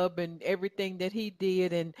light bulb and everything that he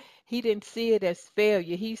did, and he didn't see it as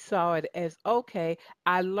failure. He saw it as, okay,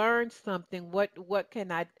 I learned something. What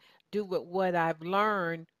can I do with what I've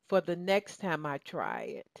learned for the next time I try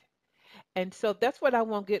it? And so that's what I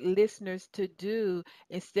want to get listeners to do,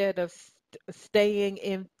 instead of staying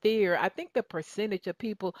in fear. I think the percentage of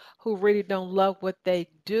people who really don't love what they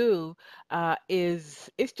do is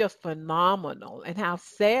it's just phenomenal, and how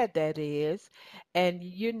sad that is. And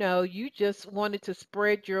you just wanted to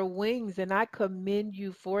spread your wings, and I commend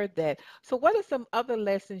you for that. So, what are some other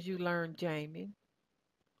lessons you learned, Jamie?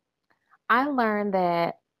 I learned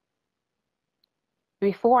that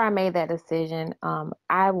before I made that decision,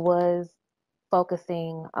 I was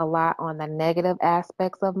focusing a lot on the negative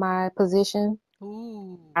aspects of my position.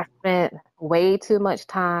 Ooh. I spent way too much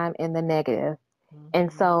time in the negative. And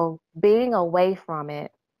Hmm. so being away from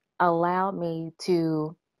it allowed me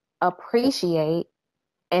to appreciate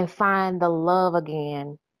and find the love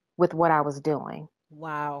again with what I was doing.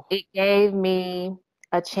 Wow. It gave me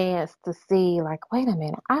a chance to see, like, wait a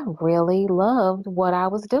minute, I really loved what I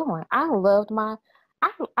was doing. I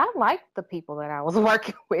liked the people that I was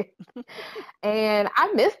working with, and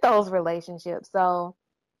I missed those relationships. So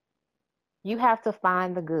you have to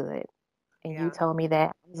find the good. And you Yeah. told me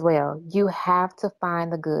that as well. You have to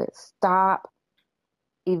find the good. Stop,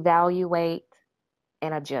 evaluate,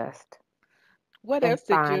 and adjust What and else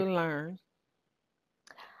did find. you learn?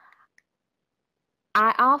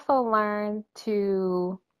 I also learned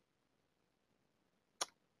to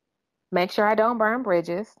make sure I don't burn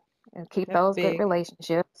bridges and keep That's those good big.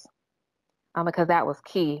 relationships, because that was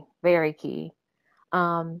key, very key.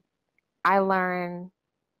 Um, I learned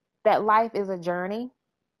that life is a journey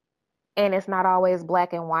and it's not always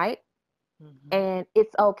black and white. Hmm. And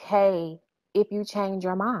it's okay if you change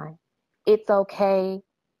your mind. It's okay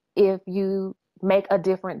if you make a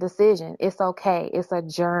different decision. It's okay. It's a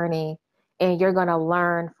journey and you're going to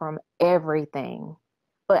learn from everything.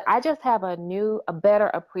 But I just have a better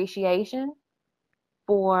appreciation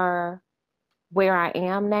for where I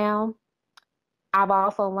am now. I've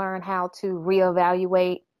also learned how to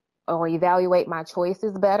reevaluate or evaluate my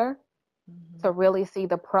choices better Hmm. to really see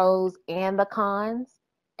the pros and the cons.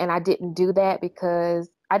 And I didn't do that because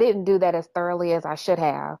I didn't do that as thoroughly as I should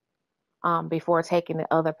have, before taking the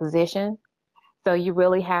other position. So you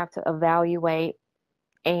really have to evaluate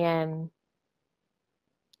and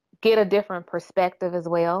get a different perspective as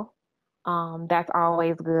well. That's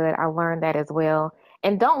always good. I learned that as well.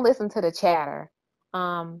 And don't listen to the chatter.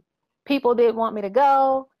 Um, People didn't want me to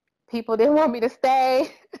go. People didn't want me to stay.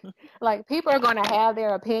 Like, people are going to have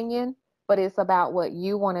their opinion, but it's about what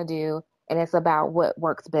you want to do and it's about what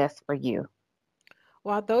works best for you.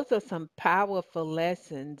 Well, those are some powerful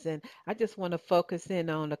lessons, and I just want to focus in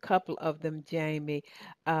on a couple of them, Jamie.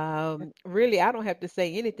 Really, I don't have to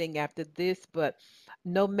say anything after this, but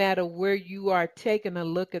no matter where you are, taking a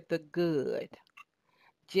look at the good.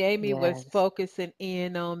 Jamie was Yes, focusing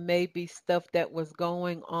in on maybe stuff that was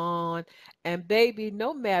going on. And baby,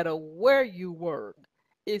 no matter where you work,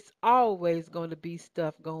 it's always going to be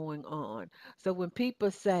stuff going on. So when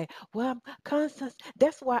people say, well, Constance,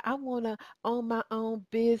 that's why I want to own my own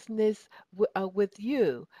business with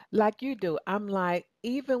you, like you do. I'm like,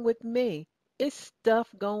 even with me, it's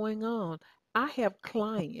stuff going on. I have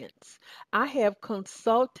clients. I have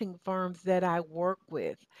consulting firms that I work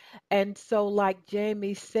with. And so, like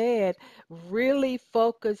Jamie said, really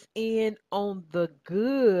focus in on the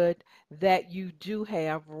good that you do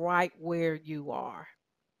have right where you are.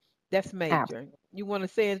 That's ab- major. You want to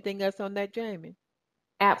say anything else on that, Jamie?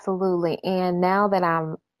 absolutely. And now that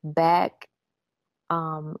I'm back,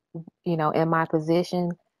 um, in my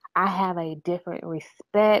position, I have a different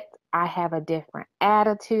respect. I have a different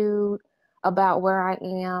attitude about where I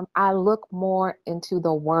am. I look more into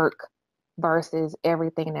the work versus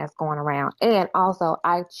everything that's going around. And also,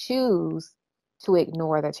 I choose to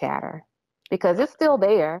ignore the chatter because it's still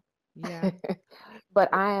there. Yeah.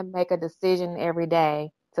 But W- I am make a decision every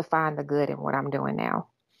day to find the good in what I'm doing now.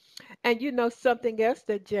 And you know something else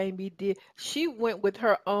that Jamie did? She went with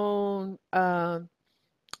her own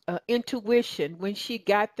intuition when she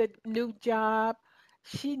got the new job.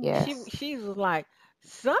 Yes. She was like,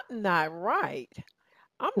 something not right.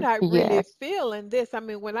 I'm not really Yes. feeling this. I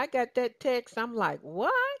mean, when I got that text, I'm like,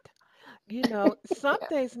 what? Yeah.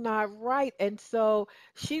 Something's not right. And so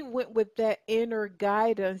she went with that inner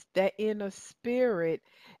guidance, that inner spirit,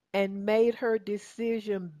 and made her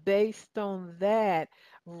decision based on that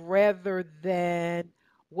rather than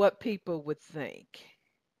what people would think.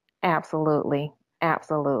 Absolutely.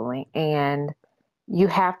 Absolutely. And you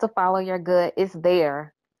have to follow your gut. It's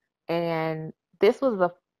there. And this was the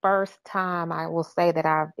first time I will say that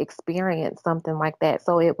I've experienced something like that.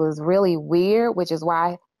 So it was really weird, which is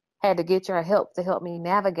why I had to get your help to help me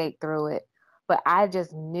navigate through it. But I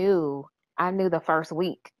knew the first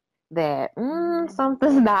week that Hmm.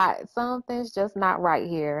 something's just not right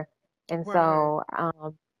here. And Right. so,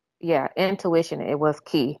 yeah, intuition, it was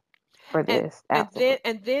key for and this. Absolutely.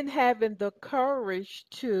 and then having the courage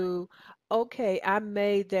to, okay, I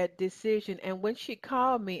made that decision. And when she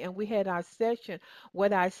called me and we had our session,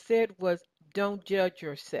 what I said was, don't judge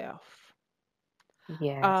yourself.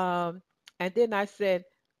 Yes. um and then I said,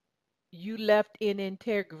 you left in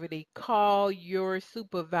integrity, call your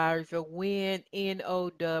supervisor when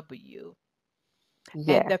NOW.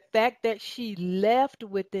 And Yes. the fact that she left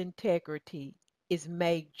with integrity is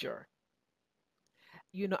major.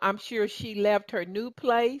 I'm sure she left her new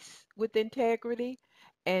place with integrity,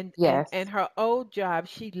 and Yes. her old job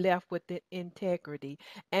she left with the integrity.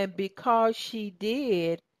 And because she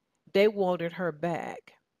did, they wanted her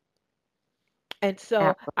back. And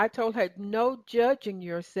so Absolutely. I told her, no judging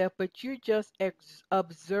yourself, but you're just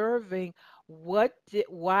observing why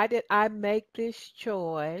did I make this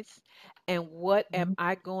choice, and what am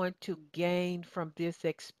I going to gain from this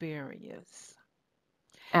experience?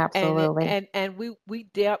 Absolutely. And we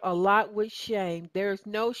dealt a lot with shame. There's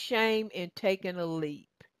no shame in taking a leap.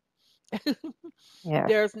 Yes.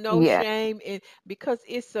 There's no Yes. shame in because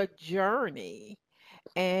it's a journey.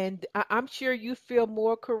 And I'm sure you feel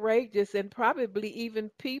more courageous, and probably even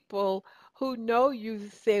people who know you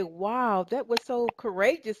say, wow, that was so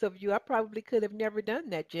courageous of you. I probably could have never done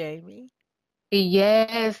that, Jamie.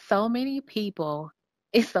 Yes, so many people.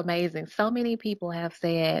 It's amazing. So many people have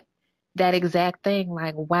said that exact thing,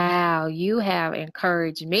 like, wow, you have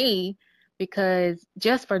encouraged me because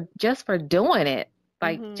just for doing it,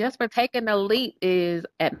 like Hmm. just for taking the leap is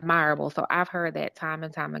admirable. So I've heard that time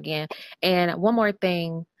and time again. And one more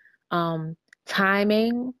thing, um,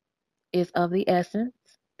 timing is of the essence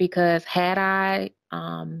because had I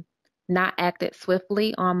not acted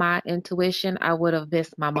swiftly on my intuition, I would have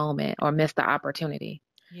missed my moment or missed the opportunity.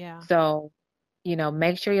 Yeah. So,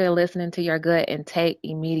 make sure you're listening to your gut and take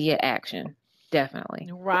immediate action.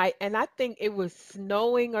 Definitely. Right. And I think it was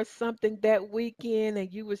snowing or something that weekend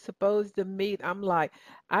and you were supposed to meet. I'm like,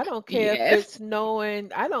 I don't care if Yes. it's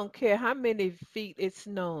snowing. I don't care how many feet it's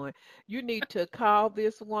snowing. You need to call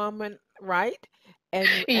this woman, right?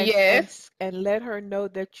 Yes. And let her know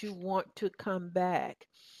that you want to come back.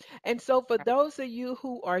 And so for those of you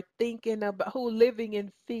who are thinking about who living in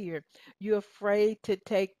fear, you're afraid to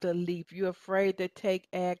take the leap, you're afraid to take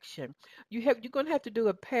action. You're going to have to do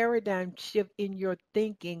a paradigm shift in your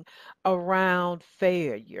thinking around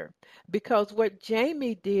failure. Because what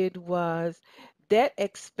Jamie did was that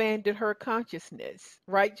expanded her consciousness,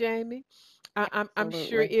 right, Jamie? I'm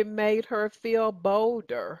sure Absolutely. it made her feel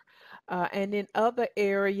bolder. And in other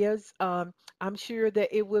areas, I'm sure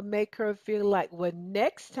that it would make her feel like, well,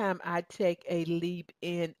 next time I take a leap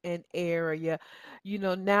in an area,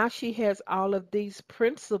 now she has all of these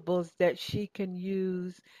principles that she can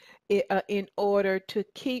use in order to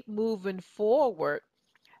keep moving forward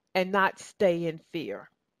and not stay in fear.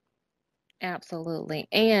 Absolutely.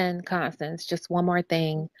 And Constance, just one more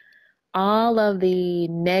thing. All of the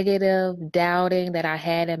negative doubting that I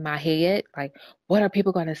had in my head, like, what are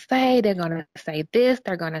people going to say? They're going to say this, they're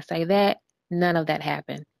going to say that. None of that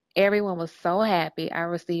happened. Everyone was so happy. I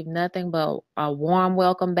received nothing but a warm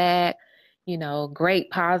welcome back, great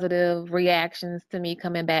positive reactions to me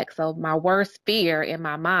coming back. So my worst fear in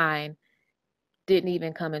my mind didn't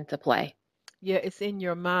even come into play. Yeah, it's in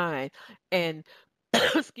your mind. And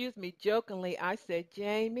excuse me, jokingly, I said,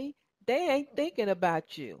 Jamie, they ain't thinking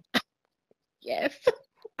about you. Yes.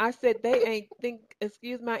 I said they ain't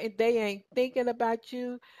excuse my, they ain't thinking about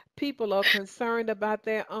you. People are concerned about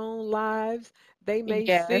their own lives. They may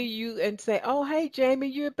Yes. see you and say, "Oh, hey, Jamie,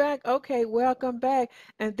 you're back. Okay, welcome back."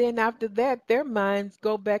 And then after that, their minds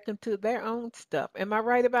go back into their own stuff. Am I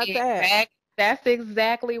right about that? Exact. That's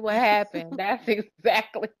exactly what happened. That's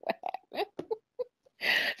exactly what happened.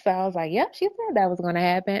 So I was like, yep, she said that was going to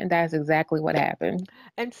happen. And that's exactly what happened.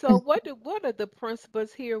 And so what are the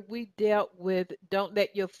principles here we dealt with? Don't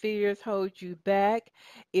let your fears hold you back.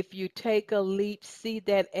 If you take a leap, see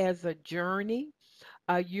that as a journey.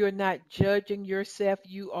 You're not judging yourself,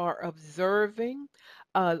 you are observing.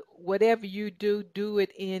 Whatever you do, do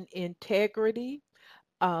it in integrity.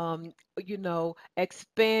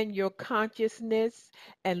 Expand your consciousness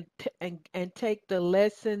and take the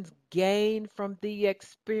lessons gained from the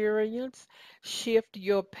experience. Shift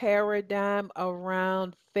your paradigm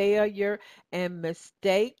around failure and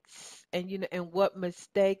mistakes, and what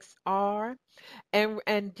mistakes are.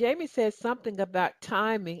 And Jamie said something about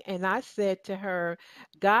timing, and I said to her,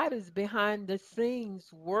 God is behind the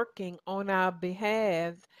scenes working on our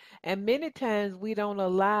behalf, and many times we don't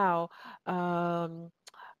allow um,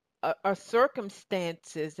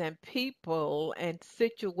 circumstances and people and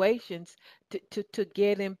situations to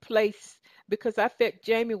get in place because I felt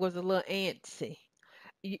Jamie was a little antsy.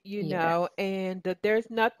 Yes. And that there's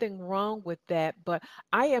nothing wrong with that. But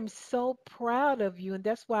I am so proud of you, and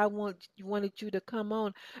that's why wanted you to come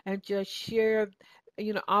on and just share,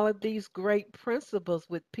 all of these great principles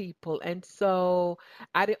with people. And so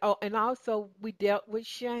I did. Oh, and also we dealt with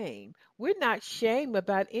shame. We're not shame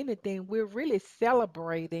about anything. We're really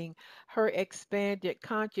celebrating her expanded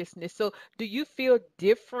consciousness. So do you feel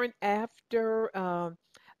different after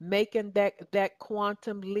making that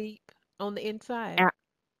quantum leap on the inside? A-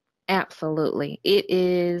 absolutely. It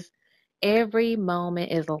is every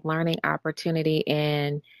moment is a learning opportunity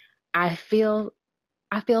and I feel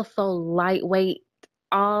I feel so lightweight.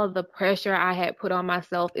 All the pressure I had put on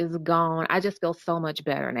myself is gone. I just feel so much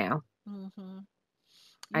better now. Hmm.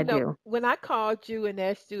 I do. When I called you and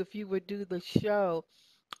asked you if you would do the show,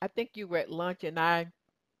 I think you were at lunch and I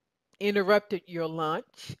interrupted your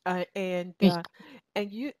lunch, and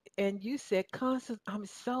you said, "Constance, I'm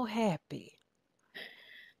so happy."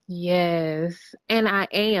 Yes, and I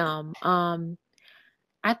am.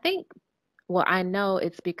 I think Well, I know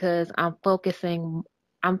it's because I'm focusing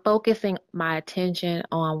my attention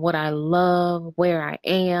on what I love, where I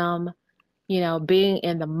am, being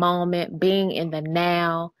in the moment, being in the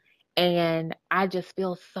now. And I just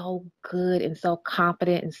feel so good and so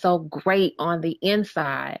confident and so great on the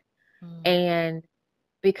inside. Mm. And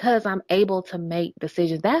because I'm able to make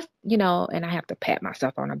decisions, and I have to pat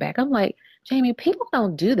myself on the back. I'm like, Jamie, people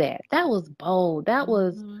don't do that. That was bold. That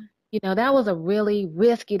was, that was a really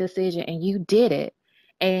risky decision and you did it.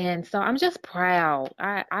 And so I'm just proud.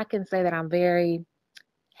 I can say that I'm very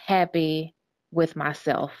happy with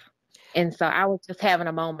myself. And so I was just having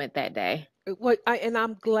a moment that day. And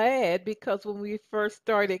I'm glad, because when we first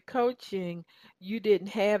started coaching, you didn't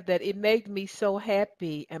have that. It made me so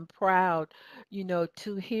happy and proud,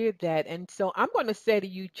 to hear that. And so I'm going to say to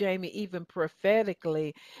you, Jamie, even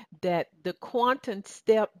prophetically, that the quantum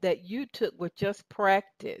step that you took was just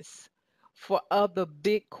practice for other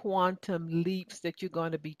big quantum leaps that you're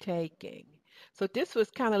going to be taking. So this was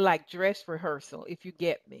kind of like dress rehearsal, if you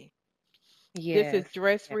get me. This is Yes.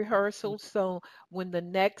 dress Yes. rehearsal. So when the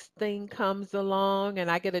next thing comes along and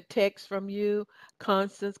I get a text from you,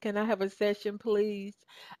 Constance, can I have a session, please?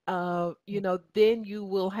 Then you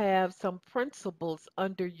will have some principles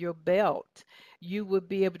under your belt. You will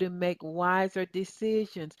be able to make wiser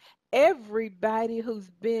decisions. Everybody who's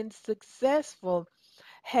been successful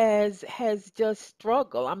has just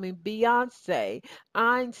struggled. I mean, Beyonce,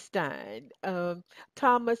 Einstein,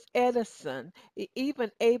 Thomas Edison,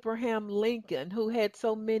 even Abraham Lincoln, who had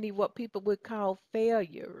so many what people would call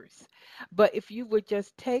failures. But if you would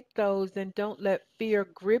just take those and don't let fear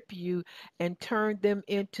grip you and turn them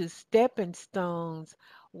into stepping stones,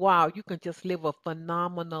 wow, you can just live a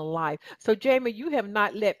phenomenal life. So, Jamie, you have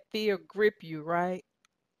not let fear grip you, right?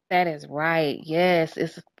 That is right. Yes.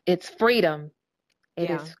 It's freedom. It Yeah.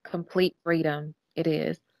 is complete freedom. It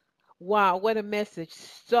is. Wow, what a message.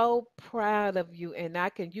 So proud of you. And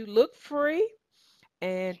you look free.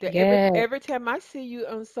 And Yes. every time I see you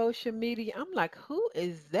on social media, I'm like, who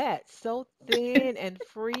is that? So thin and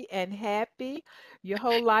free and happy. Your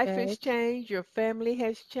whole life has Yes. changed. Your family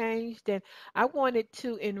has changed. And I wanted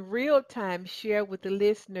to, in real time, share with the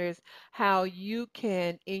listeners how you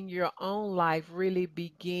can, in your own life, really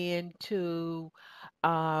begin to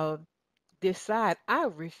uh, decide I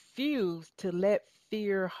refuse to let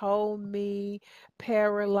fear hold me,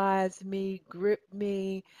 paralyze me, grip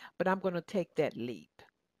me, but I'm going to take that leap.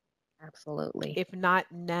 Absolutely. If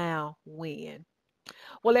not now, when?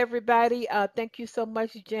 Well, everybody, thank you so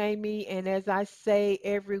much, Jamie. And as I say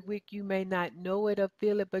every week, you may not know it or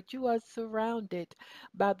feel it, but you are surrounded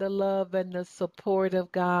by the love and the support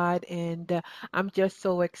of God. And I'm just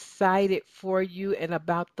so excited for you and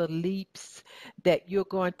about the leaps that you're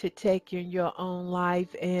going to take in your own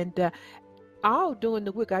life. And all during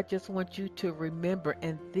the week, I just want you to remember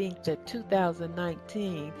and think that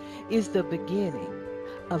 2019 is the beginning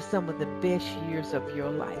of some of the best years of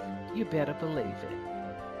your life. You better believe it.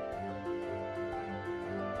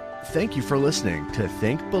 Thank you for listening to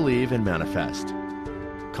Think, Believe, and Manifest.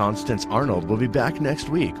 Constance Arnold will be back next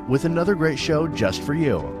week with another great show just for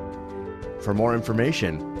you. For more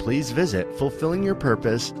information, please visit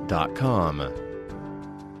fulfillingyourpurpose.com.